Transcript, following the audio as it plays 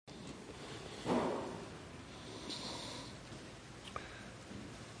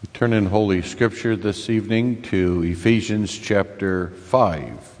Turn in Holy Scripture this evening to Ephesians chapter 5.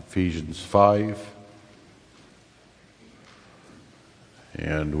 Ephesians 5.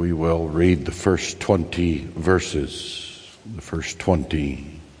 And we will read the first 20 verses. The first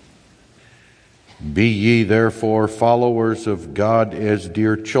 20. Be ye therefore followers of God as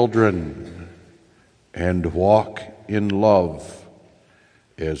dear children, and walk in love,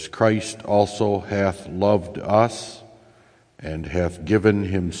 as Christ also hath loved us, and hath given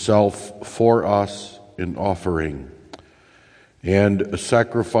himself for us in offering, and a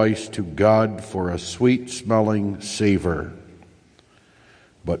sacrifice to God for a sweet-smelling savor.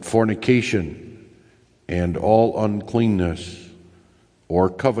 But fornication and all uncleanness or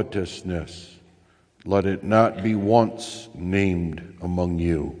covetousness, let it not be once named among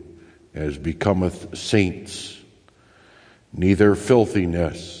you, as becometh saints, neither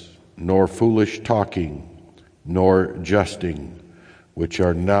filthiness, nor foolish talking, nor jesting, which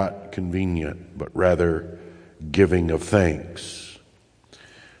are not convenient, but rather giving of thanks.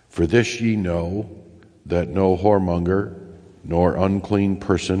 For this ye know, that no whoremonger, nor unclean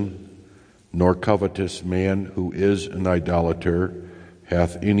person, nor covetous man who is an idolater,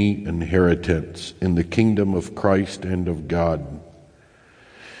 hath any inheritance in the kingdom of Christ and of God.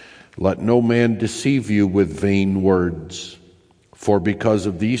 Let no man deceive you with vain words, for because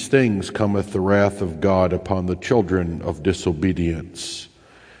of these things cometh the wrath of God upon the children of disobedience.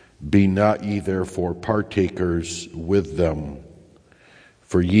 Be not ye therefore partakers with them.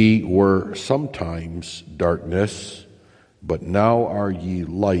 For ye were sometimes darkness, but now are ye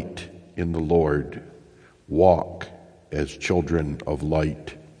light in the Lord. Walk as children of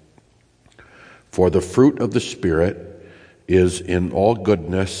light. For the fruit of the Spirit is in all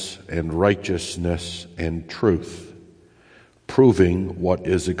goodness and righteousness and truth, proving what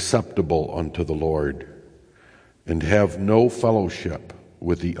is acceptable unto the Lord, and have no fellowship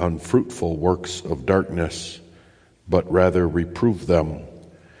with the unfruitful works of darkness, but rather reprove them.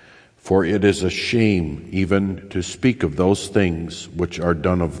 For it is a shame even to speak of those things which are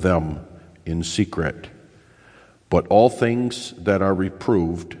done of them in secret. But all things that are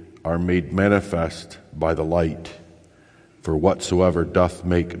reproved are made manifest by the light. For whatsoever doth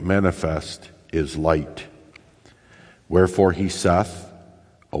make manifest is light. Wherefore he saith,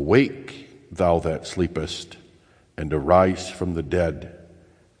 Awake, thou that sleepest, and arise from the dead,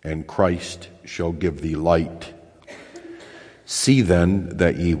 and Christ shall give thee light. See then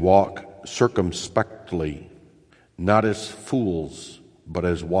that ye walk circumspectly, not as fools, but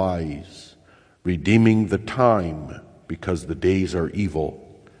as wise, redeeming the time, because the days are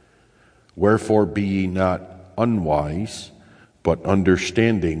evil. Wherefore be ye not unwise, but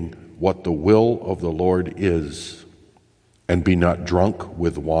understanding what the will of the Lord is. And be not drunk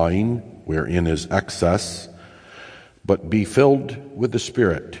with wine, wherein is excess, but be filled with the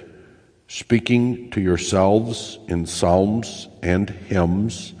Spirit, speaking to yourselves in psalms and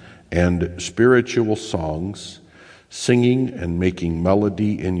hymns and spiritual songs, singing and making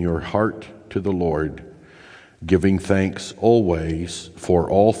melody in your heart to the Lord, giving thanks always for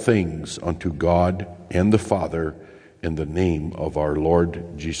all things unto God and the Father, in the name of our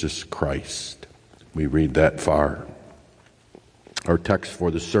Lord Jesus Christ. We read that far. Our text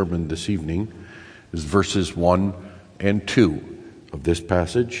for the sermon this evening is verses 1 and 2 of this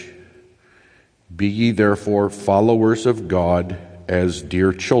passage. Be ye therefore followers of God as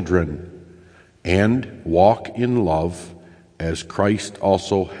dear children, and walk in love, as Christ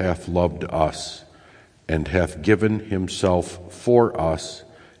also hath loved us, and hath given himself for us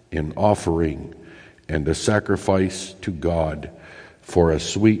in offering and a sacrifice to God for a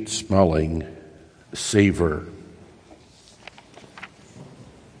sweet-smelling savor.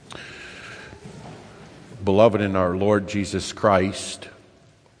 Beloved in our Lord Jesus Christ,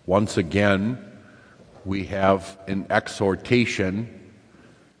 once again we have an exhortation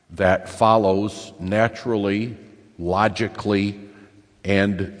that follows naturally, logically,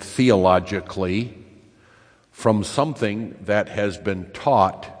 and theologically from something that has been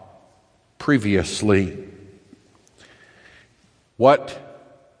taught previously.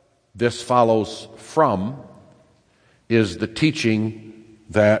 What this follows from is the teaching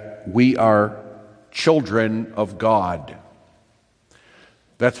that we are children of God.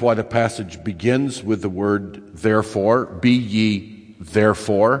 That's why the passage begins with the word therefore. Be ye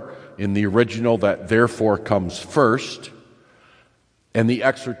therefore. In the original, that therefore comes first. And the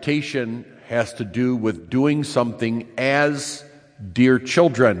exhortation has to do with doing something as dear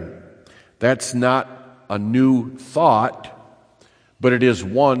children. That's not a new thought, but it is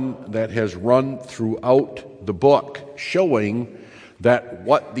one that has run throughout the book, showing that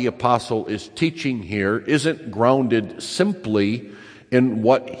what the apostle is teaching here isn't grounded simply in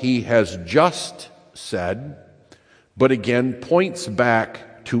what he has just said, but again points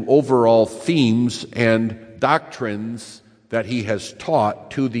back to overall themes and doctrines that he has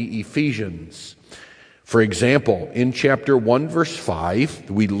taught to the Ephesians. For example, in chapter 1, verse 5,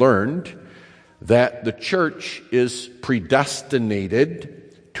 we learned that the church is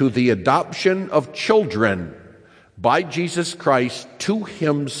predestinated to the adoption of children by Jesus Christ to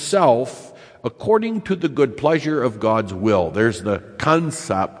himself according to the good pleasure of God's will. There's the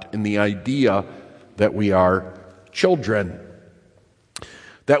concept and the idea that we are children.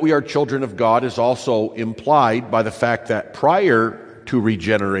 That we are children of God is also implied by the fact that prior to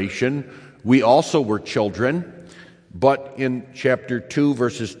regeneration, we also were children. But in chapter 2,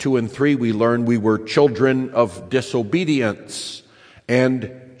 verses 2 and 3, we learn we were children of disobedience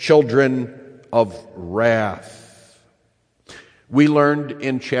and children of wrath. We learned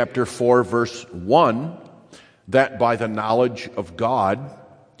in chapter 4, verse 1, that by the knowledge of God,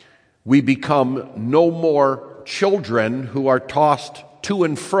 we become no more children who are tossed to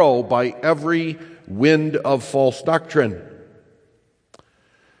and fro by every wind of false doctrine.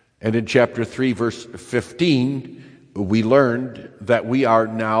 And in chapter 3, verse 15, we learned that we are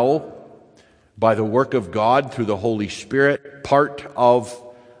now, by the work of God through the Holy Spirit, part of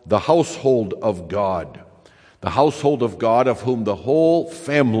the household of God. The household of God, of whom the whole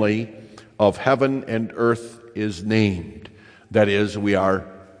family of heaven and earth is named. That is, we are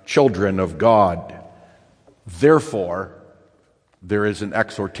children of God. Therefore, there is an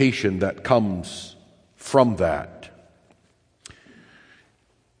exhortation that comes from that.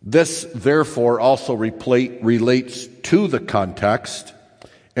 This, therefore, also relates to the context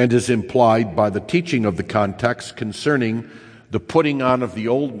and is implied by the teaching of the context concerning the putting on of the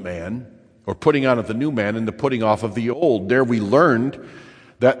old man, or putting on of the new man and the putting off of the old. There we learned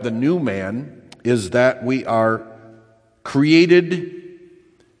that the new man is that we are created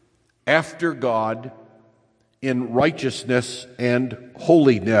after God in righteousness and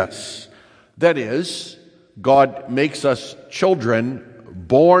holiness. That is, God makes us children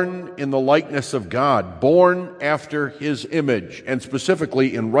born in the likeness of God, born after his image, and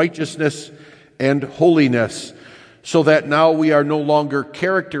specifically in righteousness and holiness, so that now we are no longer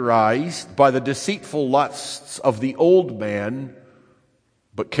characterized by the deceitful lusts of the old man,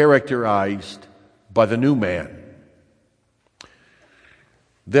 but characterized by the new man.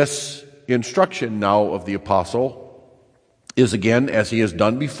 This instruction now of the apostle is again, as he has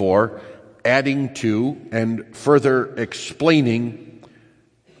done before, adding to and further explaining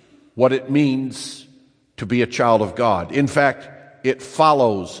what it means to be a child of God. In fact, it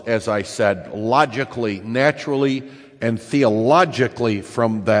follows, as I said, logically, naturally, and theologically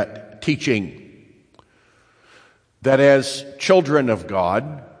from that teaching, that as children of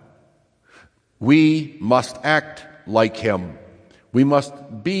God, we must act like him. We must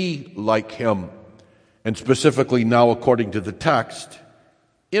be like him. And specifically now, according to the text,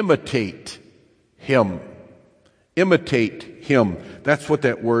 imitate him. Imitate him. That's what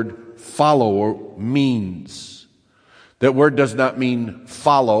that word follower means. That word does not mean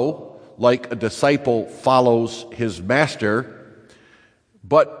follow, like a disciple follows his master,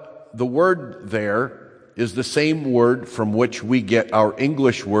 but the word there is the same word from which we get our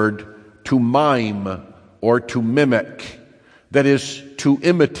English word to mime or to mimic. That is, to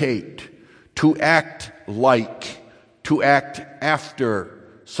imitate, to act like, to act after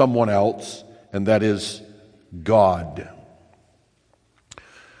someone else, and that is God.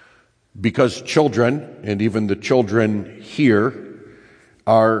 Because children, and even the children here,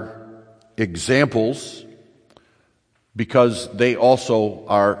 are examples, because they also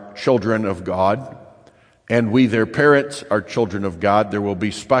are children of God, and we, their parents, are children of God. There will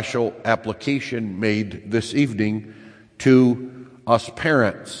be special application made this evening to us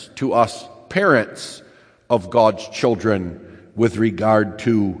parents of God's children, with regard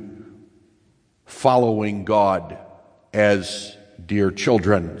to following God as dear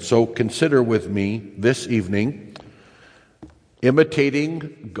children. So consider with me this evening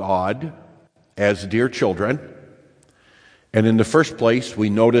imitating God as dear children. And in the first place,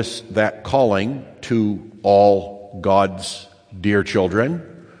 we notice that calling to all God's dear children,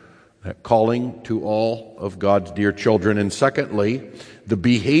 that calling to all of God's dear children. And secondly, the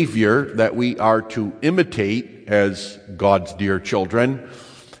behavior that we are to imitate as God's dear children.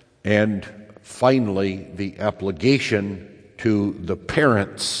 And finally, the application to the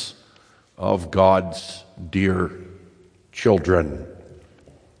parents of God's dear children.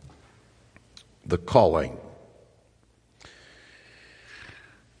 The calling.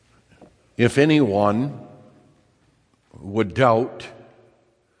 If anyone would doubt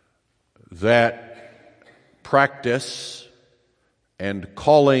that practice and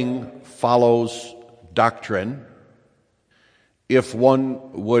calling follows doctrine. If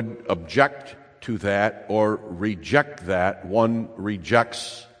one would object to that or reject that, one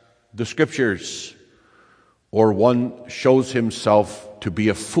rejects the Scriptures, or one shows himself to be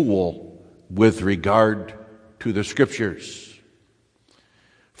a fool with regard to the Scriptures.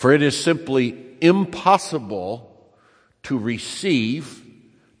 For it is simply impossible to receive,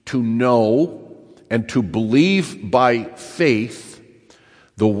 to know, and to believe by faith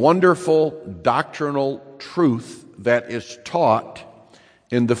the wonderful doctrinal truth that is taught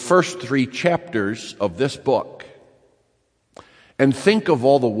in the first 3 chapters of this book. And think of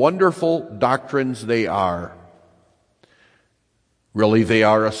all the wonderful doctrines they are. Really, they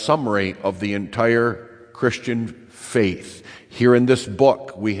are a summary of the entire Christian faith. Here in this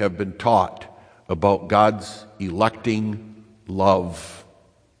book, we have been taught about God's electing love,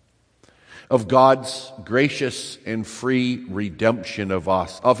 of God's gracious and free redemption of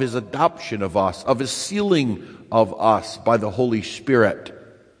us, of His adoption of us, of His sealing of us by the Holy Spirit,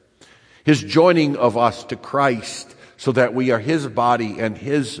 His joining of us to Christ so that we are His body and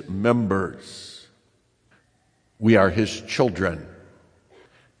His members. We are His children.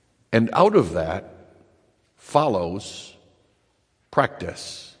 And out of that follows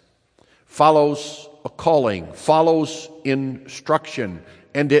practice, follows a calling, follows instruction,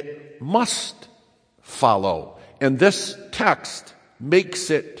 and it must follow. And this text makes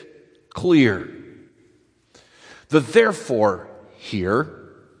it clear. The therefore here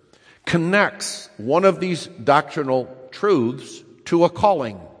connects one of these doctrinal truths to a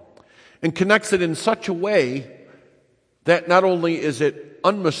calling, and connects it in such a way that not only is it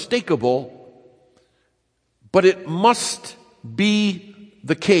unmistakable, but it must be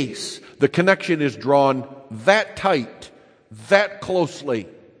the case. The connection is drawn that tight, that closely.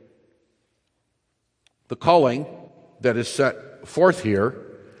 The calling that is set forth here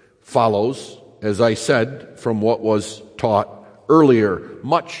follows, as I said, from what was taught earlier,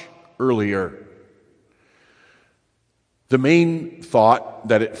 much earlier. The main thought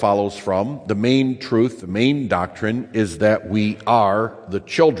that it follows from, the main truth, the main doctrine, is that we are the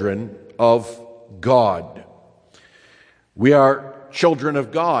children of God. We are children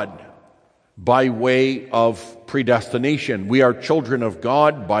of God by way of predestination. We are children of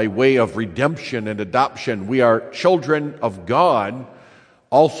God by way of redemption and adoption. We are children of God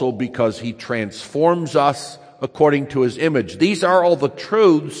also because He transforms us according to His image. These are all the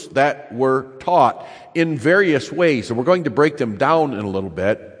truths that were taught in various ways, and we're going to break them down in a little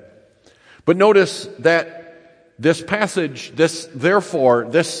bit. But notice that this passage, this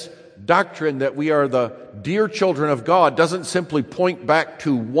doctrine that we are the dear children of God doesn't simply point back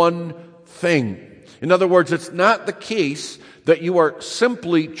to one thing. In other words, it's not the case that you are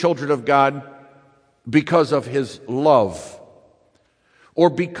simply children of God because of His love or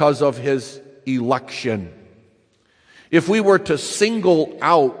because of His election. If we were to single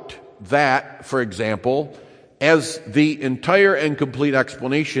out that, for example, as the entire and complete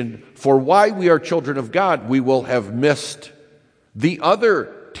explanation for why we are children of God, we will have missed the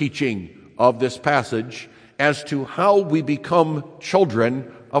other teaching of this passage as to how we become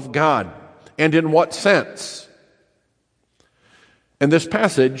children of God and in what sense. And this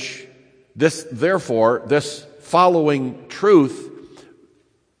passage, this following truth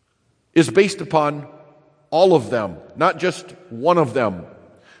is based upon all of them, not just one of them,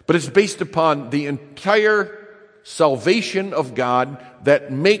 but it's based upon the entire salvation of God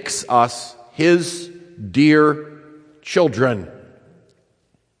that makes us His dear children.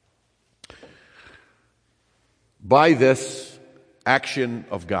 By this action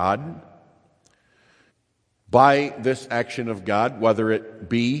of God, whether it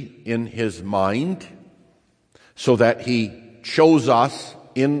be in His mind, so that He chose us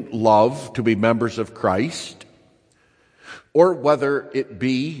in love to be members of Christ, or whether it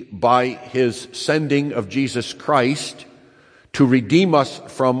be by His sending of Jesus Christ to redeem us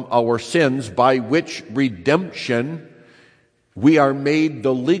from our sins, by which redemption we are made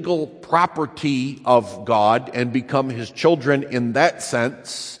the legal property of God and become His children in that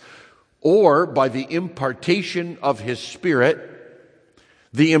sense, or by the impartation of His Spirit,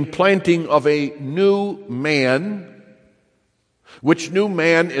 the implanting of a new man, which new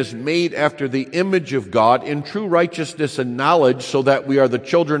man is made after the image of God in true righteousness and knowledge, so that we are the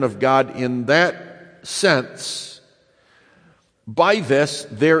children of God in that sense. By this,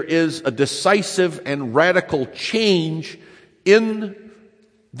 there is a decisive and radical change in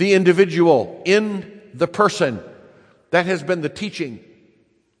the individual, in the person. That has been the teaching.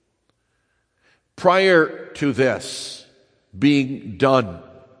 Prior to this being done,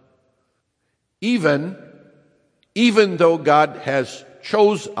 even Even though God has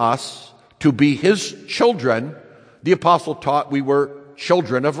chose us to be his children, the apostle taught we were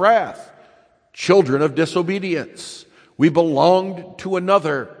children of wrath, children of disobedience. We belonged to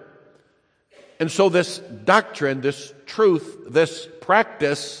another. And so this doctrine, this truth, this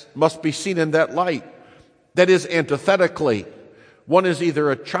practice must be seen in that light. That is, antithetically, one is either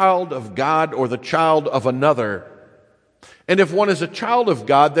a child of God or the child of another. And if one is a child of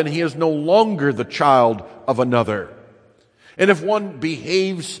God, then he is no longer the child of another. And if one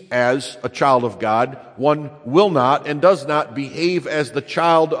behaves as a child of God, one will not and does not behave as the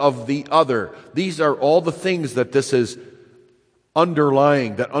child of the other. These are all the things that this is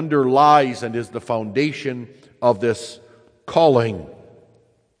underlying, that underlies and is the foundation of this calling.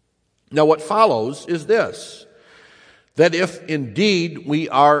 Now what follows is this, that if indeed we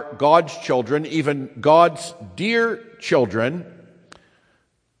are God's children, even God's dear children,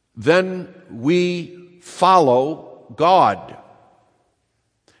 then we follow God.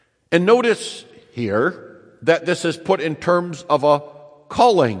 And notice here that this is put in terms of a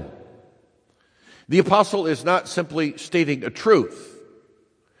calling. The apostle is not simply stating a truth.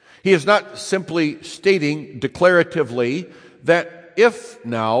 He is not simply stating declaratively that if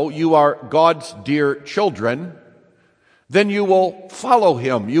now you are God's dear children, then you will follow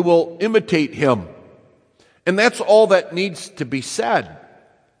him, you will imitate him. And that's all that needs to be said.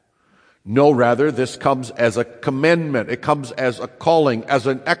 No, rather, this comes as a commandment. It comes as a calling, as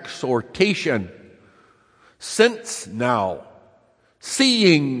an exhortation. Since now,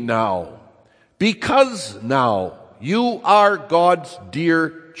 seeing now, because now you are God's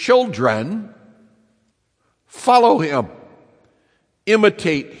dear children, follow him,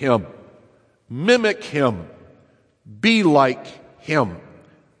 imitate him, mimic him, be like him.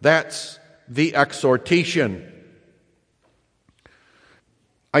 That's the exhortation.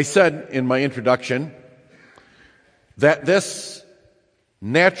 I said in my introduction that this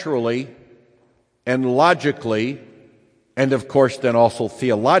naturally and logically, and of course then also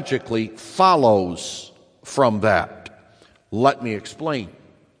theologically, follows from that. Let me explain.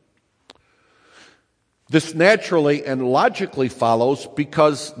 This naturally and logically follows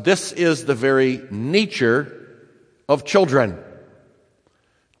because this is the very nature of children,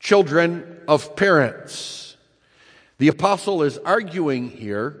 children of parents. The apostle is arguing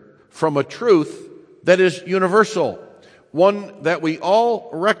here from a truth that is universal, one that we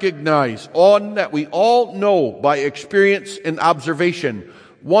all recognize, one that we all know by experience and observation,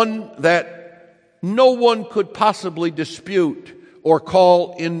 one that no one could possibly dispute or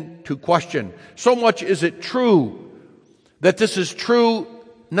call into question. So much is it true that this is true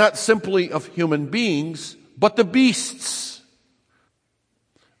not simply of human beings, but the beasts.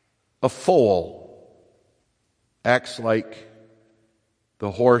 A foal acts like the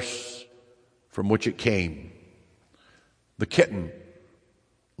horse from which it came. The kitten,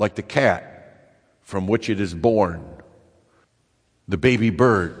 like the cat from which it is born. The baby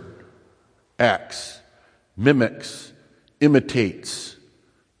bird acts, mimics, imitates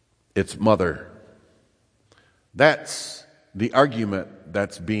its mother. That's the argument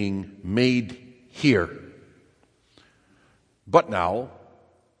that's being made here. But now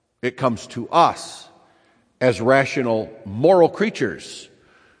it comes to us as rational, moral creatures,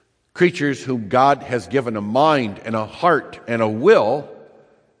 creatures whom God has given a mind and a heart and a will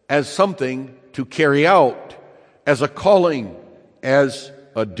as something to carry out, as a calling, as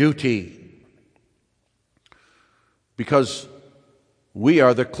a duty. Because we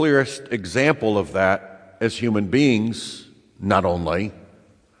are the clearest example of that as human beings, not only,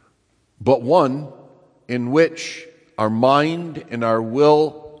 but one in which our mind and our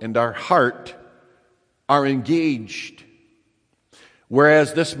will and our heart are engaged.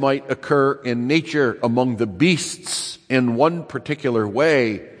 Whereas this might occur in nature among the beasts in one particular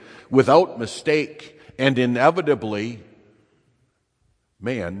way, without mistake, and inevitably,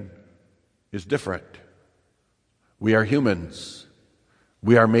 man is different. We are humans.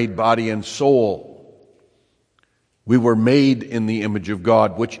 We are made body and soul. We were made in the image of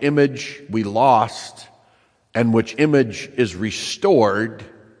God, which image we lost, and which image is restored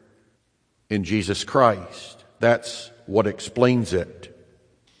in Jesus Christ. That's what explains it.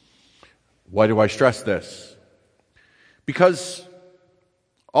 Why do I stress this? Because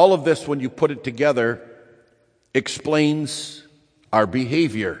all of this, when you put it together, explains our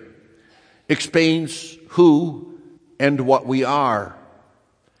behavior, explains who and what we are.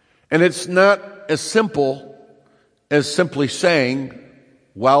 And it's not as simple as simply saying,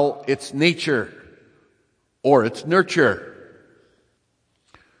 well, it's nature or it's nurture.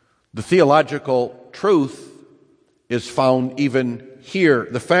 The theological truth is found even here.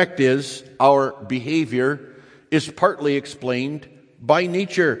 The fact is, our behavior is partly explained by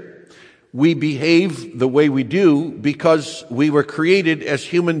nature. We behave the way we do because we were created as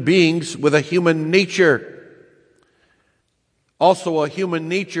human beings with a human nature. Also a human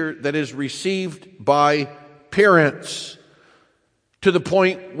nature that is received by parents to the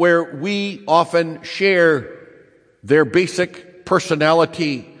point where we often share their basic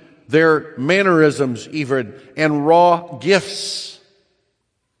personality, their mannerisms even, and raw gifts.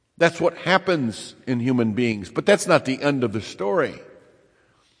 That's what happens in human beings. But that's not the end of the story.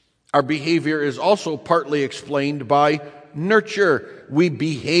 Our behavior is also partly explained by nurture. We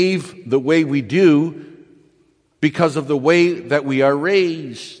behave the way we do because of the way that we are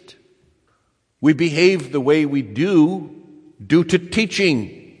raised. We behave the way we do due to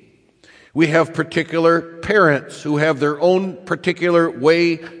teaching. We have particular parents who have their own particular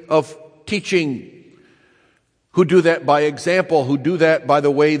way of teaching, who do that by example, who do that by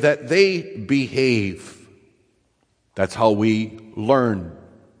the way that they behave. That's how we learn.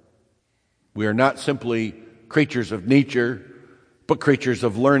 We are not simply creatures of nature, but creatures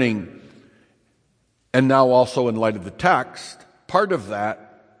of learning. And now also in light of the text, part of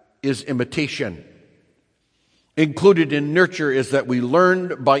that is imitation. Included in nurture is that we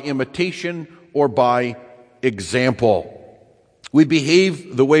learn by imitation or by example. We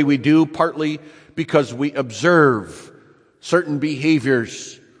behave the way we do partly because we observe certain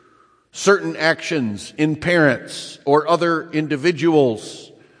behaviors, certain actions in parents or other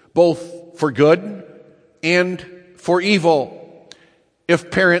individuals, both for good and for evil.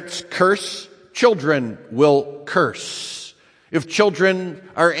 If parents curse, children will curse. If children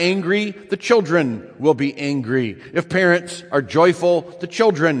are angry, the children will be angry. If parents are joyful, the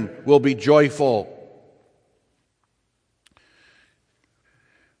children will be joyful.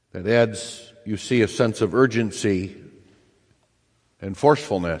 That adds, you see, a sense of urgency and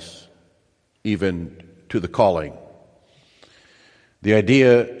forcefulness even to the calling. The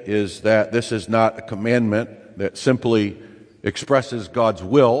idea is that this is not a commandment that simply expresses God's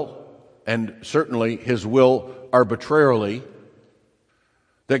will, and certainly His will arbitrarily,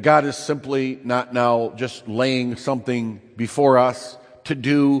 that God is simply not now just laying something before us to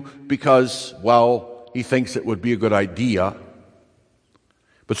do because, well, He thinks it would be a good idea.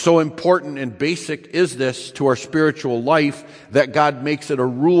 But so important and basic is this to our spiritual life that God makes it a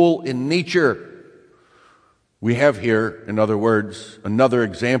rule in nature. We have here, in other words, another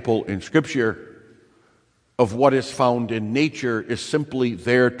example in Scripture of what is found in nature is simply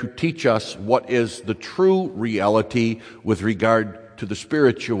there to teach us what is the true reality with regard to the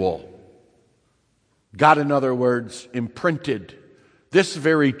spiritual. God, in other words, imprinted this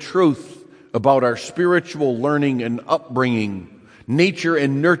very truth about our spiritual learning and upbringing, nature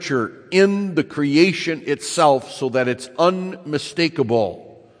and nurture, in the creation itself so that it's unmistakable.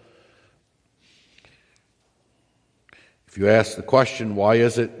 If you ask the question, why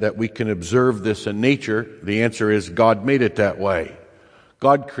is it that we can observe this in nature? The answer is God made it that way.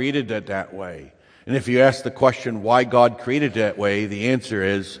 God created it that way. And if you ask the question, why God created it that way, the answer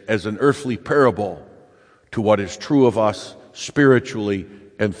is as an earthly parable to what is true of us spiritually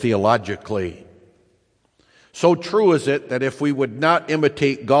and theologically. So true is it that if we would not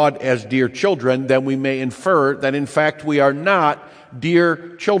imitate God as dear children, then we may infer that in fact we are not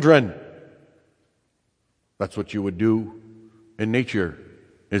dear children. That's what you would do in nature,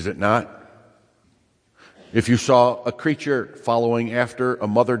 is it not? If you saw a creature following after a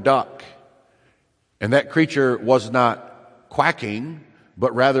mother duck, and that creature was not quacking,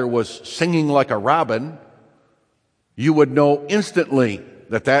 but rather was singing like a robin, you would know instantly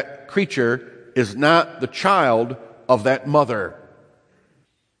that that creature is not the child of that mother.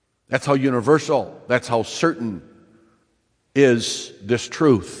 That's how universal, that's how certain is this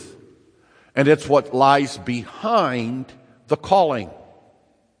truth. And it's what lies behind the calling. I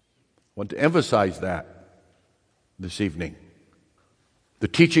want to emphasize that this evening. The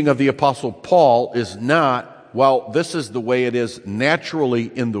teaching of the Apostle Paul is not, well, this is the way it is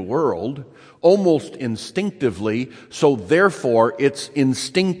naturally in the world, almost instinctively, so therefore it's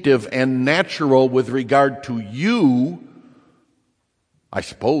instinctive and natural with regard to you. I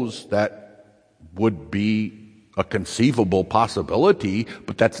suppose that would be a conceivable possibility,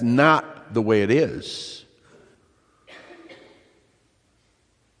 but that's not the way it is.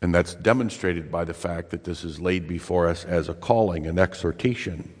 And that's demonstrated by the fact that this is laid before us as a calling, an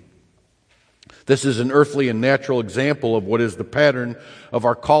exhortation. This is an earthly and natural example of what is the pattern of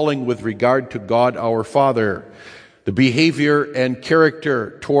our calling with regard to God our Father. The behavior and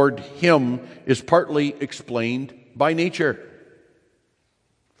character toward Him is partly explained by nature.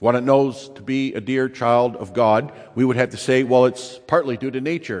 If one knows to be a dear child of God, we would have to say, well, it's partly due to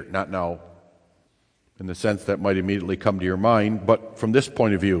nature. Not now. in the sense that might immediately come to your mind, but from this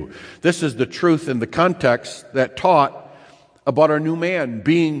point of view. This is the truth in the context that taught about our new man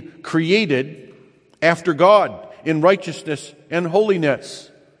being created after God in righteousness and holiness.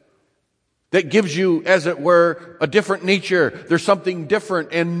 That gives you, as it were, a different nature. There's something different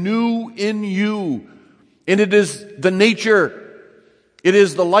and new in you. And it is the nature. It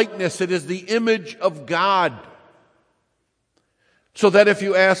is the likeness. It is the image of God. So that if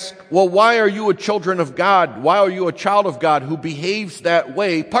you ask, well, why are you a children of God? Why are you a child of God who behaves that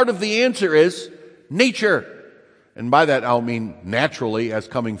way? Part of the answer is nature. And by that I'll mean naturally as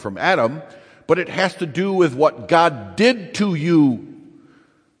coming from Adam, but it has to do with what God did to you.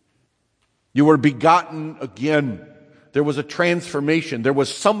 You were begotten again. There was a transformation. There was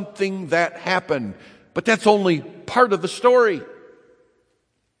something that happened. But that's only part of the story.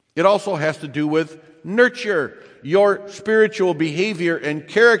 It also has to do with nurture. Your spiritual behavior and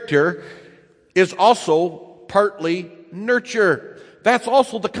character is also partly nurture. That's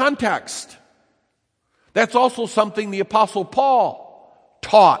also the context. That's also something the Apostle Paul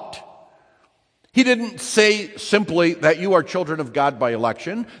taught. He didn't say simply that you are children of God by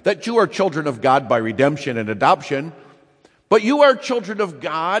election, that you are children of God by redemption and adoption, but you are children of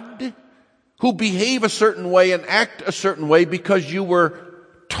God who behave a certain way and act a certain way because you were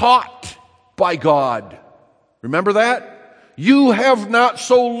taught by God. Remember that? You have not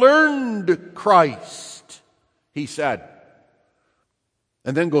so learned Christ, he said.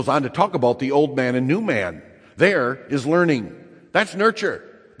 And then goes on to talk about the old man and new man. There is learning. That's nurture.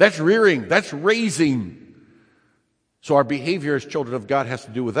 That's rearing. That's raising. So our behavior as children of God has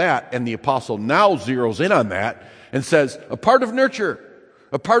to do with that. And the apostle now zeroes in on that and says, a part of nurture,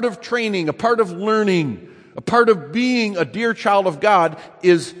 a part of training, a part of learning, a part of being a dear child of God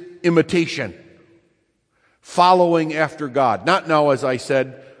is imitation. Following after God. Not now, as I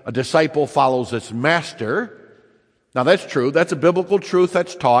said, a disciple follows its master. Now that's true. That's a biblical truth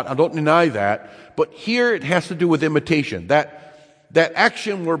that's taught. I don't deny that. But here it has to do with imitation. That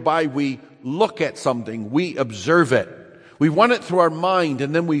action whereby we look at something, we observe it. We run it through our mind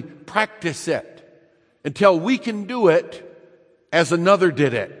and then we practice it until we can do it as another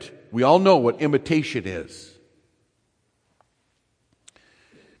did it. We all know what imitation is.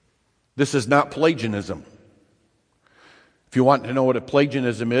 This is not Pelagianism. If you want to know what a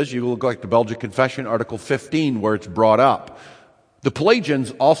Pelagianism is, you look like the Belgian Confession, Article 15, where it's brought up. The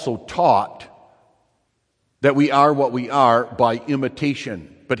Pelagians also taught that we are what we are by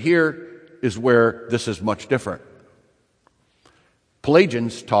imitation. But here is where this is much different.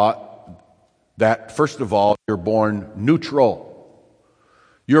 Pelagians taught that, first of all, you're born neutral.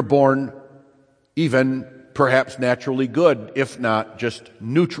 You're born even perhaps naturally good, if not just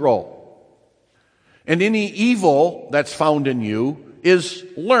neutral. And any evil that's found in you is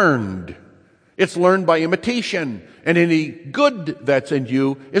learned. It's learned by imitation. And any good that's in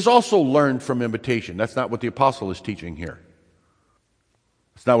you is also learned from imitation. That's not what the apostle is teaching here.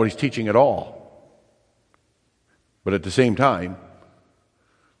 It's not what he's teaching at all. But at the same time,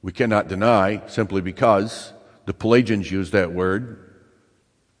 we cannot deny, simply because the Pelagians use that word,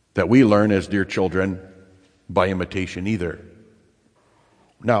 that we learn as dear children by imitation either.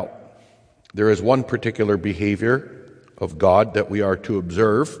 Now, there is one particular behavior of God that we are to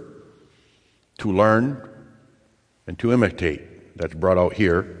observe, to learn, and to imitate. That's brought out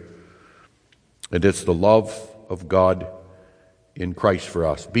here. And it's the love of God in Christ for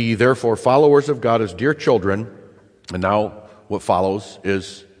us. Be ye therefore followers of God as dear children. And now what follows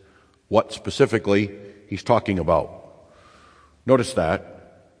is what specifically he's talking about. Notice that.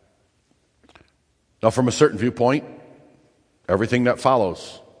 Now from a certain viewpoint, everything that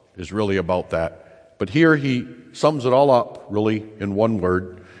follows is really about that. But here he sums it all up really in one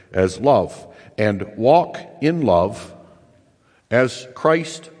word as love. And walk in love as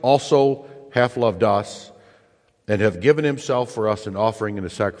Christ also hath loved us and hath given himself for us an offering and a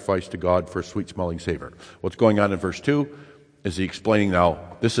sacrifice to God for a sweet-smelling savor. What's going on in verse 2 is he explaining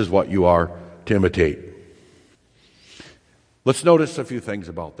now, this is what you are to imitate. Let's notice a few things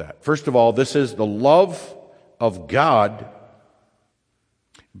about that. First of all, this is the love of God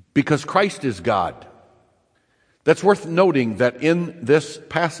because Christ is God. That's worth noting that in this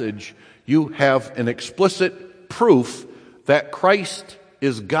passage you have an explicit proof that Christ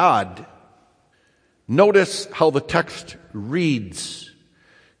is God. Notice how the text reads.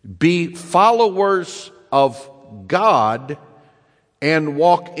 Be followers of God and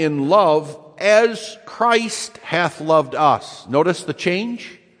walk in love as Christ hath loved us. Notice the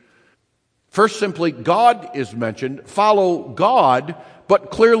change. First, simply God is mentioned. Follow God,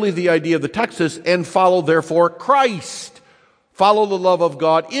 but clearly the idea of the text is, and follow therefore Christ. Follow the love of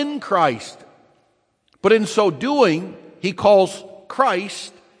God in Christ. But in so doing, he calls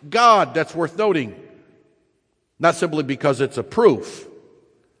Christ God. That's worth noting. Not simply because it's a proof,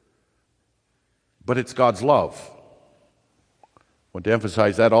 but it's God's love. I want to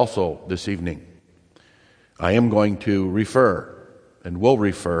emphasize that also this evening. I am going to refer and will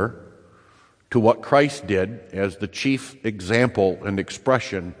refer to what Christ did as the chief example and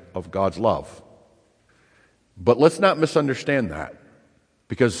expression of God's love. But let's not misunderstand that,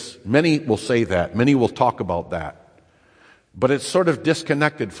 because many will say that, many will talk about that, but it's sort of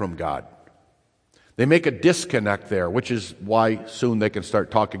disconnected from God. They make a disconnect there, which is why soon they can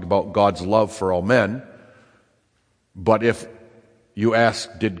start talking about God's love for all men. But if you ask,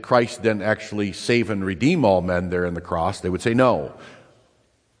 did Christ then actually save and redeem all men there in the cross? They would say no.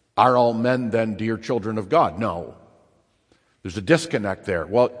 Are all men then dear children of God? No. There's a disconnect there.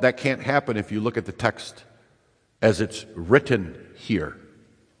 Well, that can't happen if you look at the text as it's written here.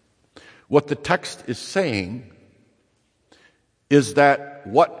 What the text is saying is that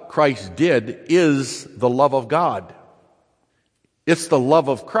what Christ did is the love of God. It's the love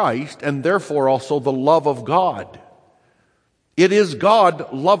of Christ, and therefore also the love of God. It is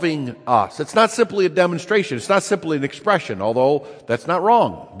God loving us. It's not simply a demonstration. It's not simply an expression, although that's not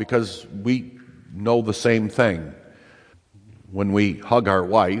wrong, because we know the same thing. When we hug our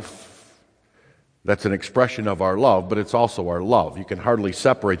wife, that's an expression of our love, but it's also our love. You can hardly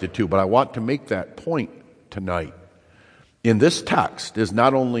separate the two, but I want to make that point tonight. In this text is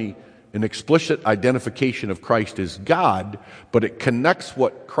not only an explicit identification of Christ as God, but it connects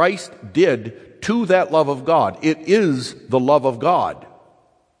what Christ did to that love of God. It is the love of God.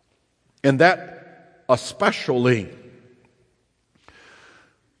 And that especially.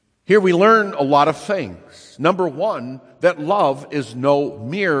 Here we learn a lot of things. Number one, that love is no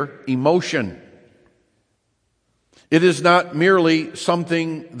mere emotion. It is not merely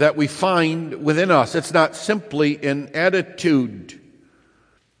something that we find within us. It's not simply an attitude.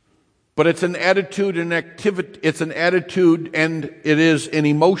 But it's an attitude and activity. It's an attitude and it is an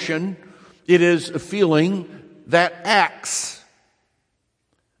emotion. It is a feeling that acts.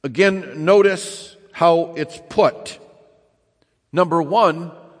 Again, notice how it's put. Number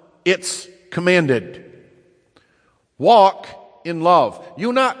one, it's commanded. Walk in love.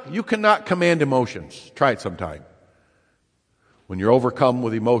 You cannot command emotions. Try it sometime. When you're overcome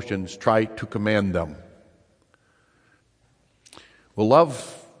with emotions, try to command them. Well,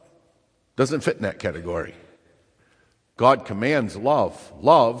 love doesn't fit in that category. God commands love.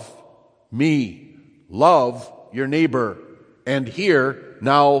 Love me. Love your neighbor. And here,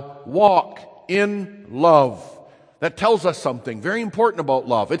 now walk in love. That tells us something very important about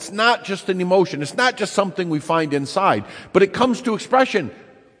love. It's not just an emotion. It's not just something we find inside, but it comes to expression.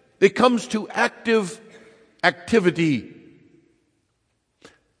 It comes to activity.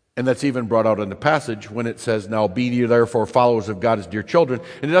 And that's even brought out in the passage when it says, now be ye therefore followers of God as dear children.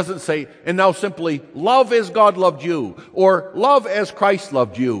 And it doesn't say, and now simply, love as God loved you, or love as Christ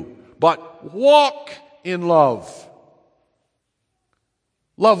loved you, but walk in love.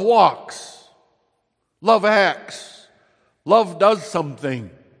 Love walks. Love acts. Love does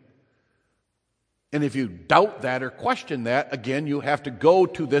something. And if you doubt that or question that, again, you have to go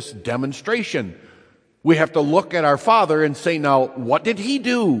to this demonstration. We have to look at our Father and say, now, what did He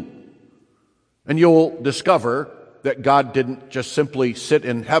do? And you'll discover that God didn't just simply sit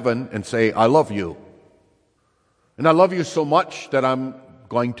in heaven and say, I love you. And I love you so much that I'm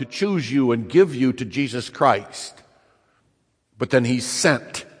going to choose you and give you to Jesus Christ. But then He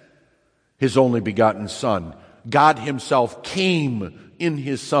sent His only begotten Son. God Himself came in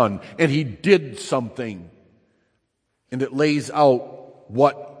His Son, and He did something. And it lays out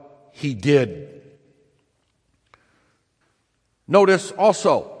what He did. Notice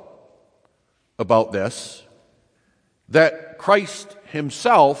also about this that Christ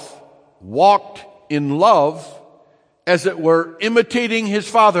Himself walked in love, as it were, imitating His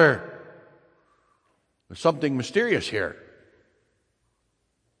Father. There's something mysterious here.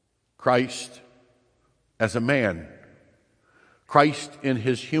 Christ as a man, Christ in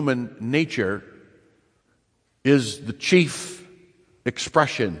His human nature, is the chief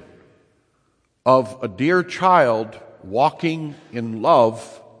expression of a dear child walking in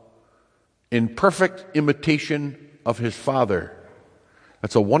love in perfect imitation of his Father.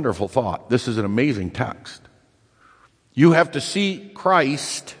 That's a wonderful thought. This is an amazing text. You have to see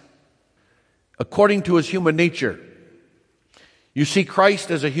Christ according to His human nature. You see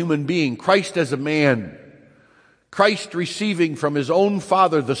Christ as a human being, Christ as a man, Christ receiving from His own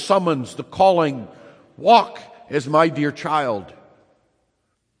Father the summons, the calling, walk as my dear child.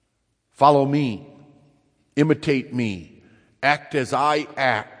 Follow me. Imitate me. Act as I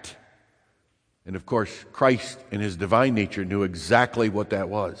act. And of course, Christ in his divine nature knew exactly what that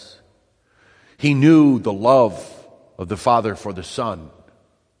was. He knew the love of the Father for the Son.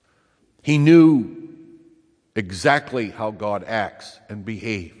 He knew exactly how God acts and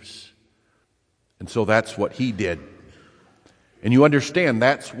behaves. And so that's what he did. And you understand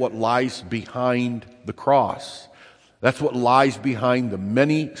that's what lies behind the cross. That's what lies behind the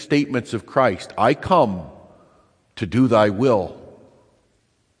many statements of Christ. I come to do thy will.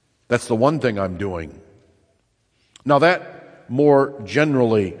 That's the one thing I'm doing. Now that more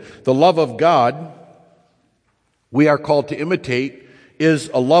generally, the love of God we are called to imitate is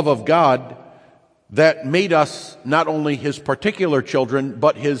a love of God that made us not only his particular children,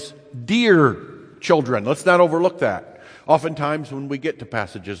 but his dear children. Let's not overlook that. Oftentimes when we get to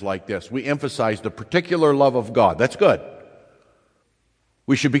passages like this, we emphasize the particular love of God. That's good.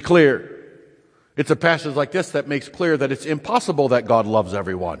 We should be clear. It's a passage like this that makes clear that it's impossible that God loves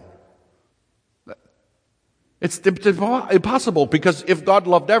everyone. It's impossible, because if God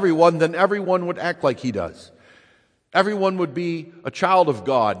loved everyone, then everyone would act like he does. Everyone would be a child of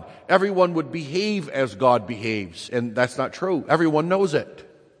God. Everyone would behave as God behaves. And that's not true. Everyone knows it.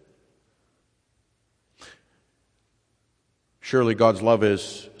 Surely God's love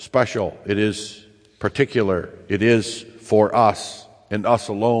is special. It is particular. It is for us and us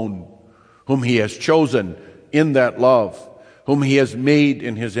alone, whom he has chosen in that love, whom he has made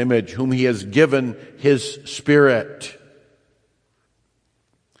in his image, whom he has given his Spirit.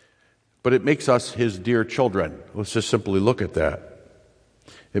 But it makes us his dear children. Let's just simply look at that.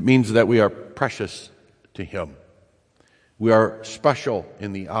 It means that we are precious to him. We are special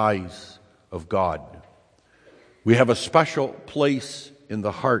in the eyes of God. We have a special place in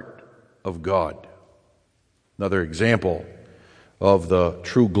the heart of God. Another example of the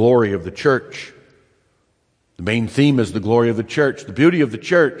true glory of the church. The main theme is the glory of the church, the beauty of the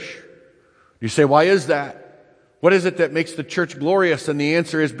church. You say, why is that? What is it that makes the church glorious? And the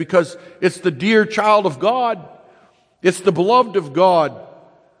answer is because it's the dear child of God. It's the beloved of God.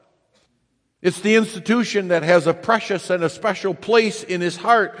 It's the institution that has a precious and a special place in his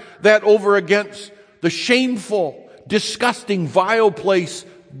heart, that over against the shameful, disgusting, vile place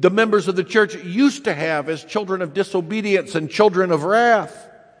the members of the church used to have as children of disobedience and children of wrath.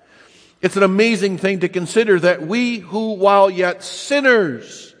 It's an amazing thing to consider that we who, while yet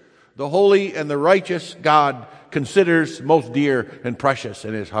sinners, the holy and the righteous God considers most dear and precious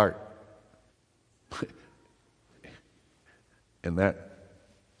in his heart. And that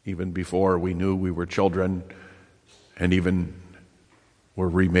even before we knew we were children and even were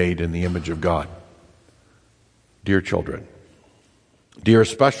remade in the image of God. Dear children. Dear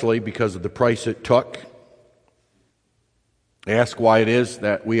especially because of the price it took. Ask why it is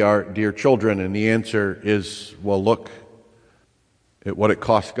that we are dear children, and the answer is, well, look at what it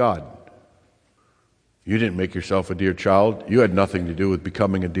cost God. You didn't make yourself a dear child. You had nothing to do with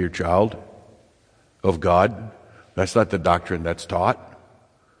becoming a dear child of God. That's not the doctrine that's taught,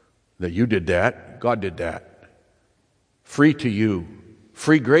 that you did that. God did that. Free to you.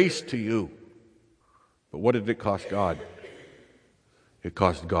 Free grace to you. But what did it cost God? It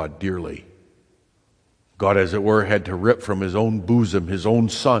cost God dearly. God, as it were, had to rip from his own bosom his own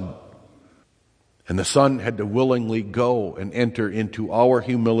Son. And the Son had to willingly go and enter into our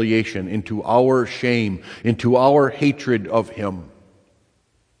humiliation, into our shame, into our hatred of him,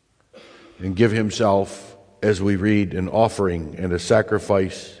 and give himself, as we read, an offering and a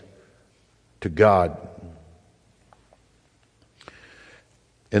sacrifice to God.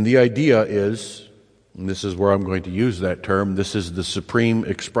 And the idea is, and this is where I'm going to use that term, this is the supreme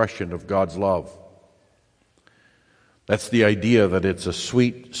expression of God's love. That's the idea that it's a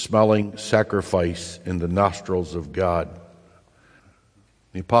sweet-smelling sacrifice in the nostrils of God.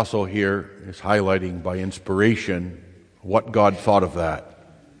 The apostle here is highlighting by inspiration what God thought of that.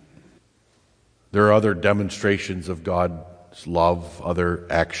 There are other demonstrations of God's love, other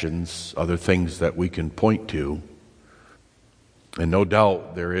actions, other things that we can point to. And no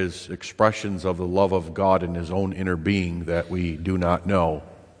doubt there is expressions of the love of God in his own inner being that we do not know.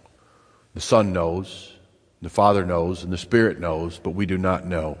 The Son knows. The Father knows and the Spirit knows, but we do not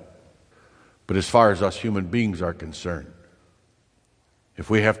know. But as far as us human beings are concerned,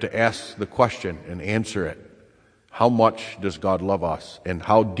 if we have to ask the question and answer it, how much does God love us? And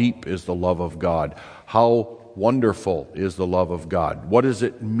how deep is the love of God? How wonderful is the love of God? What does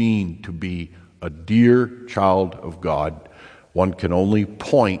it mean to be a dear child of God? One can only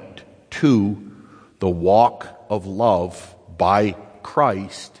point to the walk of love by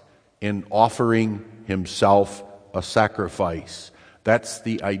Christ in offering himself a sacrifice. That's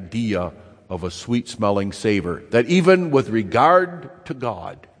the idea of a sweet-smelling savor. That even with regard to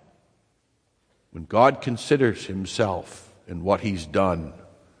God, When God considers himself and what he's done,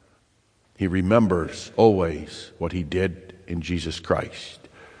 he remembers always what he did in Jesus Christ.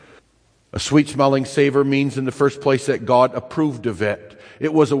 A sweet-smelling savor means in the first place that God approved of it.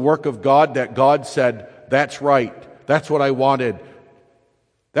 It was a work of God that God said, that's right, that's what I wanted,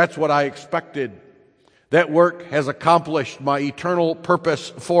 that's what I expected. That work has accomplished my eternal purpose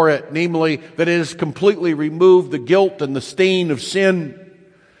for it, namely that it has completely removed the guilt and the stain of sin.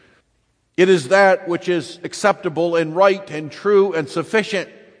 It is that which is acceptable and right and true and sufficient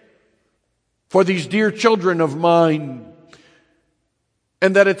for these dear children of mine.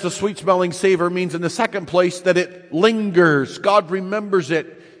 And that it's a sweet-smelling savor means in the second place that it lingers. God remembers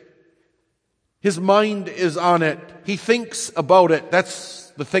it. His mind is on it. He thinks about it. That's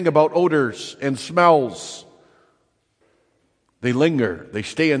the thing about odors and smells. They linger. They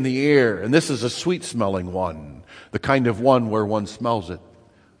stay in the air. And this is a sweet-smelling one. The kind of one where one smells it.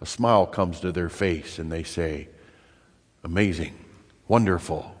 A smile comes to their face and they say, amazing,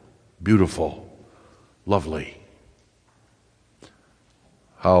 wonderful, beautiful, lovely.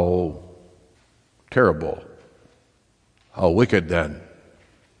 How terrible, how wicked then,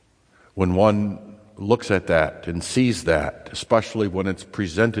 when one looks at that and sees that, especially when it's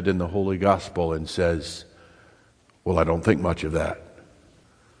presented in the Holy Gospel and says, well, I don't think much of that.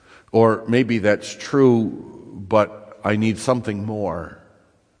 Or maybe that's true, but I need something more.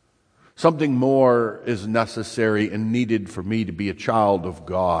 Something more is necessary and needed for me to be a child of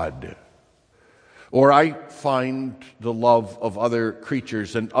God. Or I find the love of other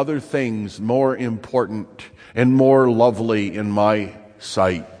creatures and other things more important and more lovely in my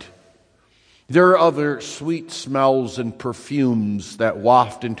sight. There are other sweet smells and perfumes that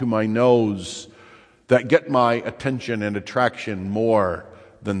waft into my nose that get my attention and attraction more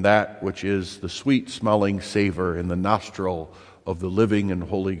than that which is the sweet-smelling savor in the nostril of the living and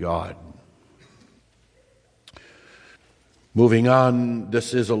holy God. Moving on,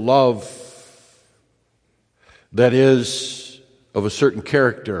 this is a love that is of a certain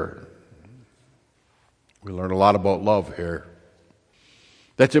character. We learn a lot about love here.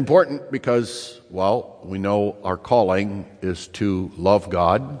 That's important because, well, we know our calling is to love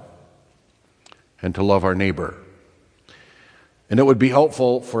God and to love our neighbor. And it would be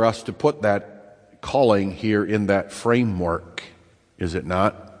helpful for us to put that calling here in that framework, is it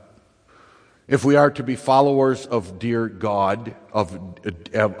not? If we are to be followers of dear God,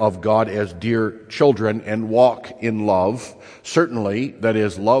 of God as dear children and walk in love, certainly that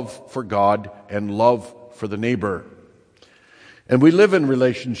is love for God and love for the neighbor. And we live in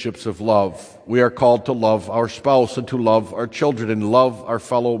relationships of love. We are called to love our spouse and to love our children and love our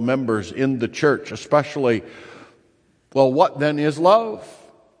fellow members in the church, especially. Well, what then is love?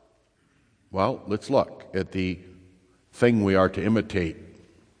 Well, let's look at the thing we are to imitate.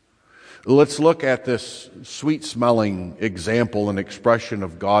 Let's look at this sweet-smelling example and expression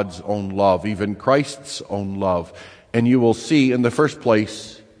of God's own love, even Christ's own love. And you will see, in the first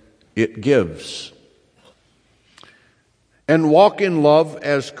place, it gives. And walk in love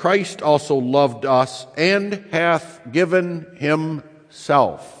as Christ also loved us and hath given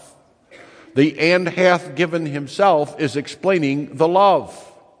himself. The "and hath given himself" is explaining the love.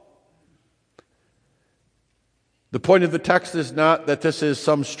 The point of the text is not that this is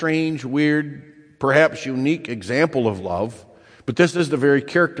some strange, weird, perhaps unique example of love, but this is the very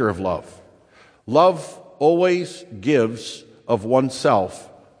character of love. Love always gives of oneself,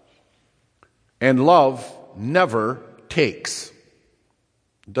 and love never takes.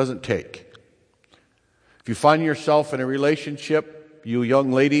 It doesn't take. If you find yourself in a relationship, you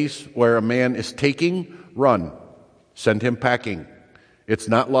young ladies, where a man is taking, run. Send him packing. It's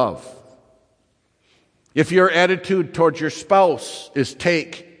not love. If your attitude towards your spouse is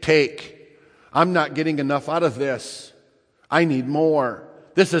take, I'm not getting enough out of this, I need more,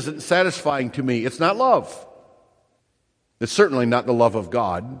 this isn't satisfying to me, it's not love. It's certainly not the love of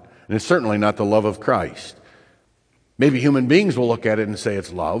God, and it's certainly not the love of Christ. Maybe human beings will look at it and say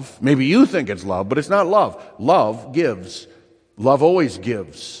it's love. Maybe you think it's love, but it's not love. Love gives. Love always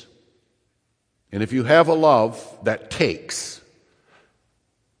gives. And if you have a love that takes,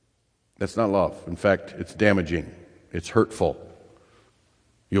 that's not love. In fact, it's damaging. It's hurtful.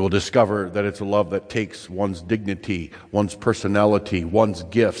 You will discover that it's a love that takes one's dignity, one's personality, one's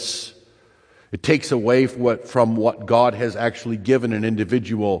gifts. It takes away from what God has actually given an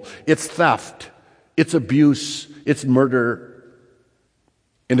individual. It's theft. It's abuse. It's murder.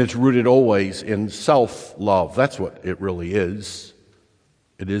 And it's rooted always in self-love. That's what it really is.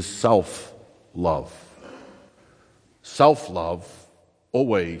 It is self-love. Self-love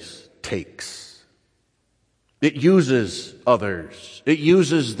always takes. It uses others. It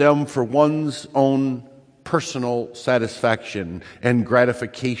uses them for one's own personal satisfaction and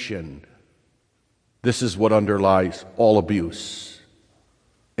gratification. This is what underlies all abuse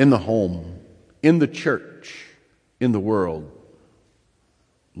in the home, in the church, in the world.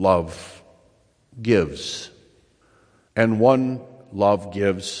 Love gives, and one love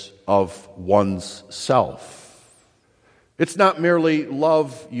gives of one's self. It's not merely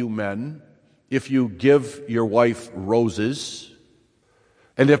love, you men, if you give your wife roses,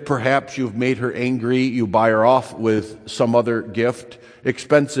 and if perhaps you've made her angry, you buy her off with some other gift,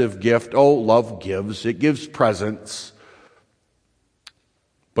 expensive gift. Oh, love gives. It gives presents.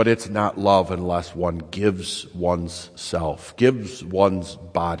 But it's not love unless one gives one's self, gives one's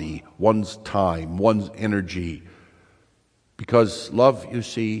body, one's time, one's energy. Because love, you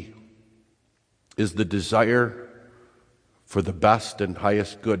see, is the desire for the best and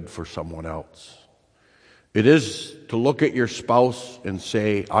highest good for someone else. It is to look at your spouse and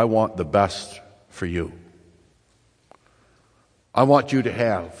say, I want the best for you. I want you to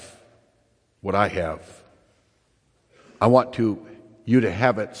have what I have. I want you to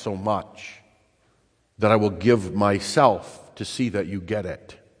have it so much that I will give myself to see that you get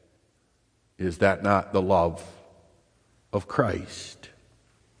it. Is that not the love of Christ?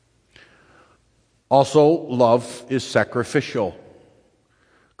 Also, love is sacrificial.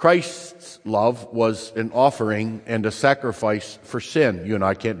 Christ's love was an offering and a sacrifice for sin. You and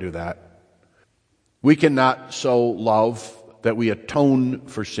I can't do that. We cannot so love that we atone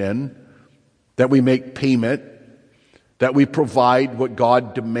for sin, that we make payment, that we provide what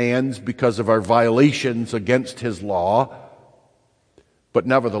God demands because of our violations against His law. But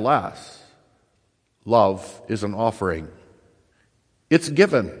nevertheless, love is an offering. It's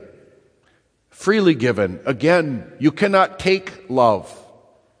given, freely given. Again, you cannot take love.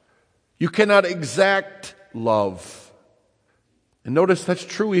 You cannot exact love. And notice that's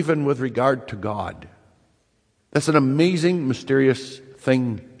true even with regard to God. That's an amazing, mysterious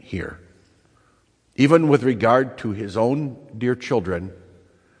thing here. Even with regard to His own dear children,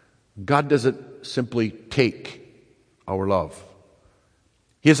 God doesn't simply take our love.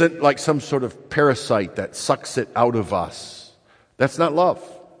 He isn't like some sort of parasite that sucks it out of us. That's not love.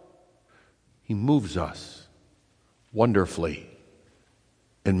 He moves us wonderfully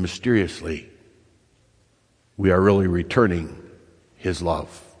and mysteriously. We are really returning His love.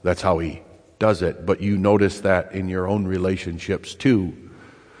 That's how He does it. But you notice that in your own relationships too.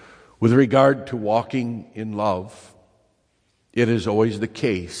 With regard to walking in love, it is always the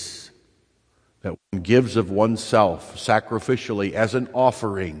case that one gives of oneself sacrificially as an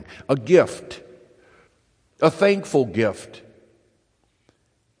offering, a gift, a thankful gift,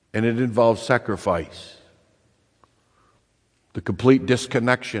 and it involves sacrifice, the complete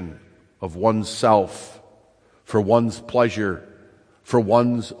disconnection of oneself for one's pleasure, for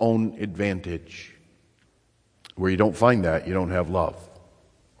one's own advantage. Where you don't find that, you don't have love.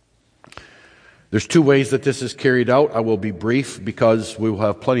 There's two ways that this is carried out. I will be brief because we will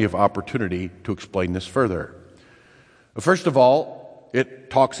have plenty of opportunity to explain this further. First of all, it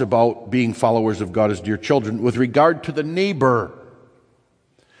talks about being followers of God as dear children with regard to the neighbor.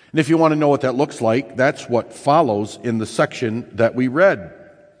 And if you want to know what that looks like, that's what follows in the section that we read.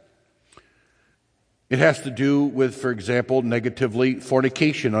 It has to do with, for example, negatively,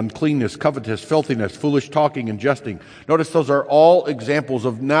 fornication, uncleanness, covetousness, filthiness, foolish talking, and jesting. Notice those are all examples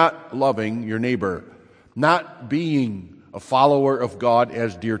of not loving your neighbor, not being a follower of God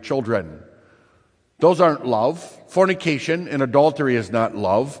as dear children. Those aren't love. Fornication and adultery is not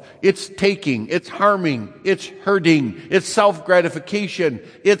love. It's taking, it's harming, it's hurting, it's self-gratification,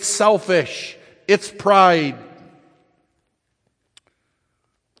 it's selfish, it's pride.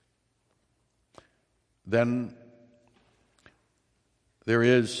 Then there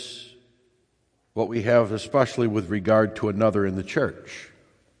is what we have especially with regard to another in the church.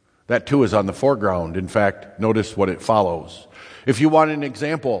 That too is on the foreground. In fact, notice what it follows. If you want an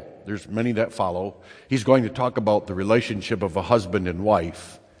example, there's many that follow. He's going to talk about the relationship of a husband and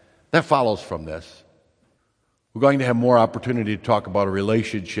wife. That follows from this. We're going to have more opportunity to talk about a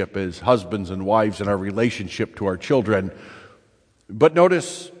relationship as husbands and wives and our relationship to our children. But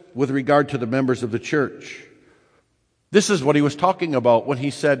notice with regard to the members of the church, this is what he was talking about when he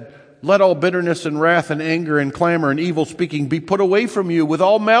said, let all bitterness and wrath and anger and clamor and evil speaking be put away from you with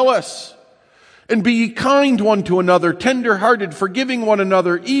all malice. And be ye kind one to another, tender-hearted, forgiving one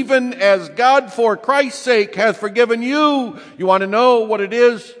another, even as God for Christ's sake hath forgiven you. You want to know what it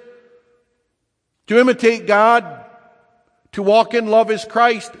is to imitate God, to walk in love as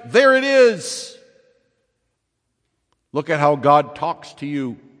Christ? There it is. Look at how God talks to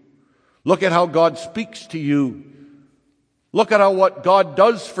you. Look at how God speaks to you. Look at what God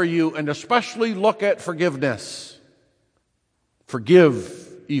does for you, and especially look at forgiveness. Forgive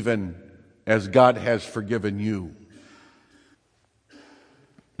even as God has forgiven you.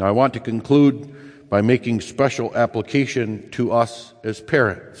 Now, I want to conclude by making special application to us as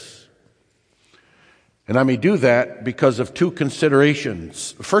parents. And I may do that because of two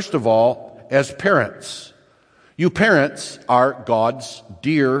considerations. First of all, as parents. You parents are God's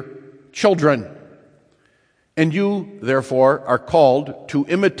dear children. And you, therefore, are called to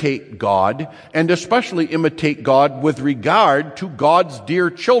imitate God, and especially imitate God with regard to God's dear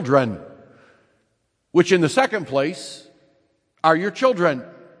children, which in the second place are your children.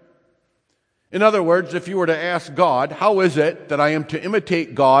 In other words, if you were to ask God, how is it that I am to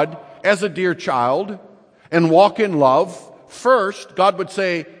imitate God as a dear child and walk in love? First, God would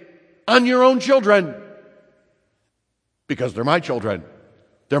say, on your own children, because they're my children.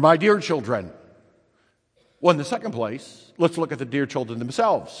 They're my dear children. Well, in the second place, let's look at the dear children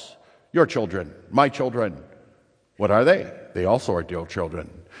themselves. Your children, my children. What are they? They also are dear children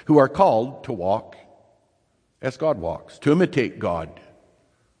who are called to walk as God walks, to imitate God.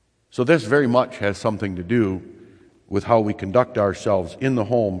 So this very much has something to do with how we conduct ourselves in the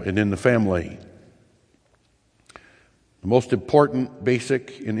home and in the family. The most important,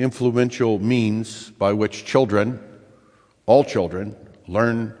 basic, and influential means by which children, all children,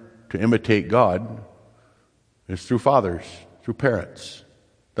 learn to imitate God is through fathers, through parents.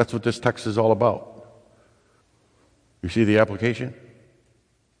 That's what this text is all about. You see the application?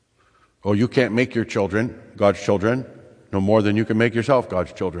 Oh, you can't make your children God's children no more than you can make yourself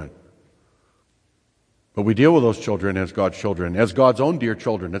God's children. But we deal with those children as God's children, as God's own dear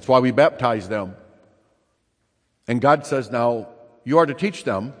children. That's why we baptize them. And God says now, you are to teach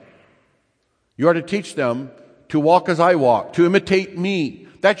them. You are to teach them to walk as I walk, to imitate me.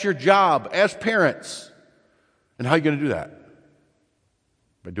 That's your job as parents. And how are you going to do that?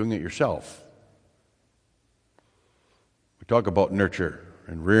 By doing it yourself. We talk about nurture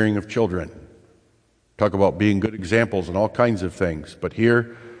and rearing of children. Talk about being good examples and all kinds of things. But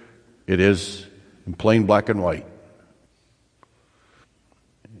here it is in plain black and white.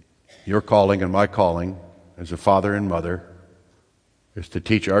 Your calling and my calling as a father and mother is to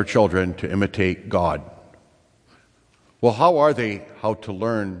teach our children to imitate God. Well, how are they to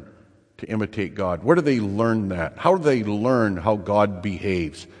learn to imitate God? Where do they learn that? How do they learn how God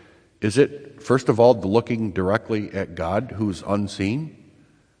behaves? Is it, first of all, looking directly at God who's unseen?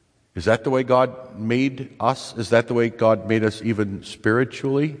 Is that the way God made us? Is that the way God made us even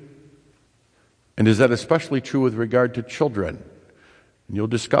spiritually? And is that especially true with regard to children? And you'll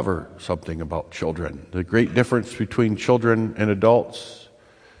discover something about children. The great difference between children and adults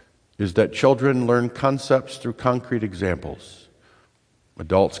is that children learn concepts through concrete examples.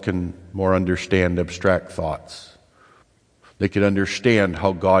 Adults can more understand abstract thoughts. They can understand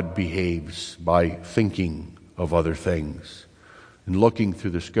how God behaves by thinking of other things and looking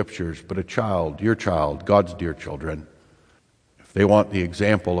through the Scriptures. But a child, your child, God's dear children, if they want the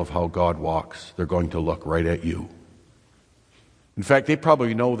example of how God walks, they're going to look right at you. In fact, they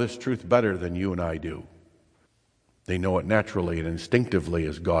probably know this truth better than you and I do. They know it naturally and instinctively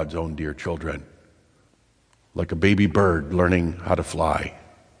as God's own dear children. Like a baby bird learning how to fly,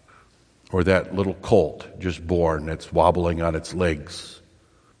 or that little colt just born that's wobbling on its legs.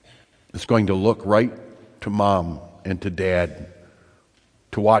 It's going to look right to mom and to dad,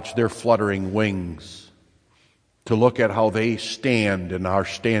 to watch their fluttering wings, to look at how they stand and are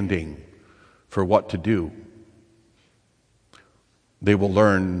standing for what to do. They will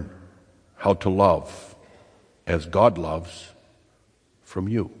learn how to love as God loves from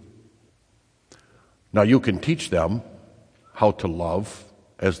you. Now, you can teach them how to love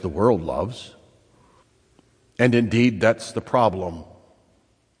as the world loves. And indeed, that's the problem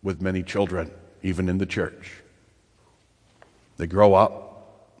with many children, even in the church. They grow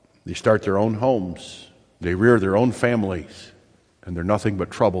up, they start their own homes, they rear their own families, and they're nothing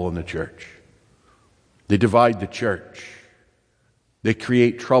but trouble in the church. They divide the church. They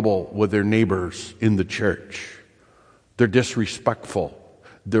create trouble with their neighbors in the church. They're disrespectful.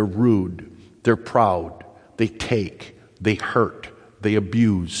 They're rude. They're proud. They take. They hurt. They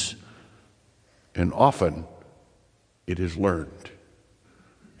abuse. And often it is learned.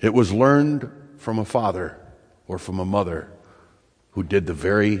 It was learned from a father or from a mother who did the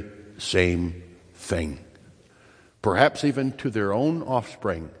very same thing. Perhaps even to their own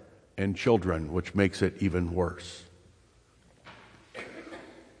offspring and children, which makes it even worse.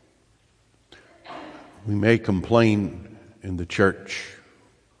 We may complain in the church,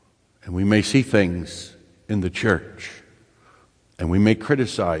 and we may see things in the church, and we may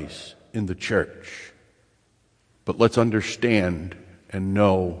criticize in the church. But let's understand and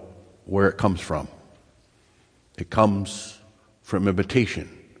know where it comes from. It comes from imitation,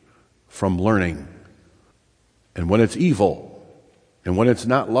 from learning. And when it's evil, and when it's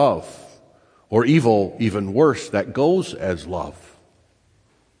not love, or evil, even worse, that goes as love,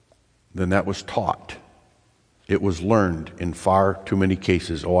 then that was taught. It was learned in far too many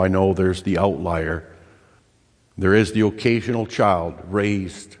cases. Oh, I know there's the outlier. There is the occasional child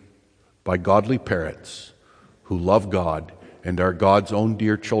raised by godly parents who love God and are God's own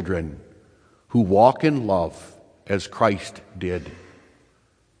dear children, who walk in love as Christ did.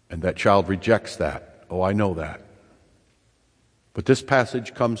 And that child rejects that. Oh, I know that. But this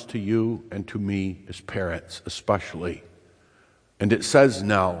passage comes to you and to me as parents especially. And it says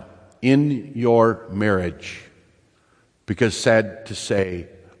now, in your marriage, because sad to say,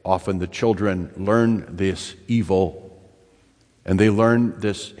 often the children learn this evil, and they learn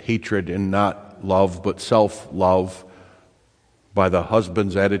this hatred and not love, but self-love, by the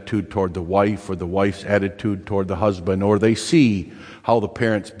husband's attitude toward the wife or the wife's attitude toward the husband, or they see how the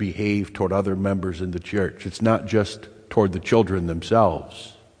parents behave toward other members in the church. It's not just toward the children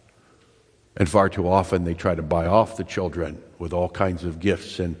themselves. And far too often they try to buy off the children with all kinds of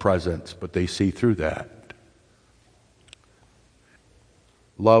gifts and presents, but they see through that.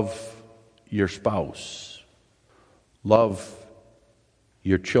 Love your spouse. Love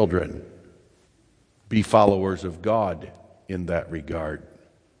your children. Be followers of God in that regard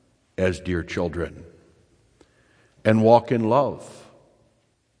as dear children. And walk in love.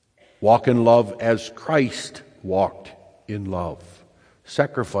 Walk in love as Christ walked in love,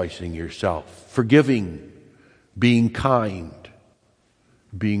 sacrificing yourself, forgiving, being kind,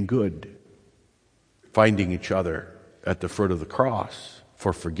 being good, finding each other at the foot of the cross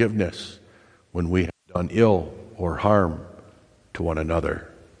for forgiveness when we have done ill or harm to one another.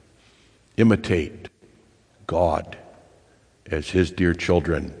 Imitate God as his dear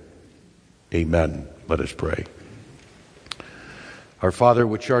children. Amen. Let us pray. Our Father,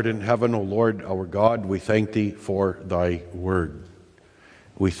 which art in heaven, O Lord, our God, we thank thee for thy word.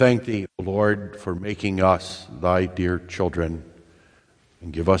 We thank thee, O Lord, for making us thy dear children.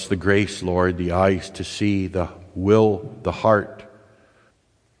 And give us the grace, Lord, the eyes to see, the will, the heart,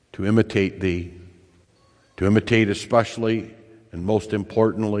 to imitate thee, to imitate especially and most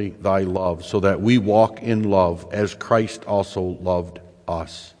importantly thy love, so that we walk in love as Christ also loved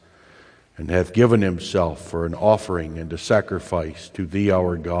us, and hath given himself for an offering and a sacrifice to thee,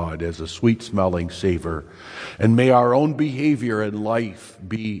 our God, as a sweet-smelling savor. And may our own behavior and life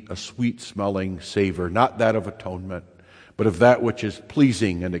be a sweet-smelling savor, not that of atonement, but of that which is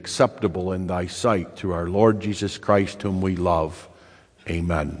pleasing and acceptable in thy sight, through our Lord Jesus Christ, whom we love.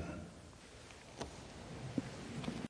 Amen.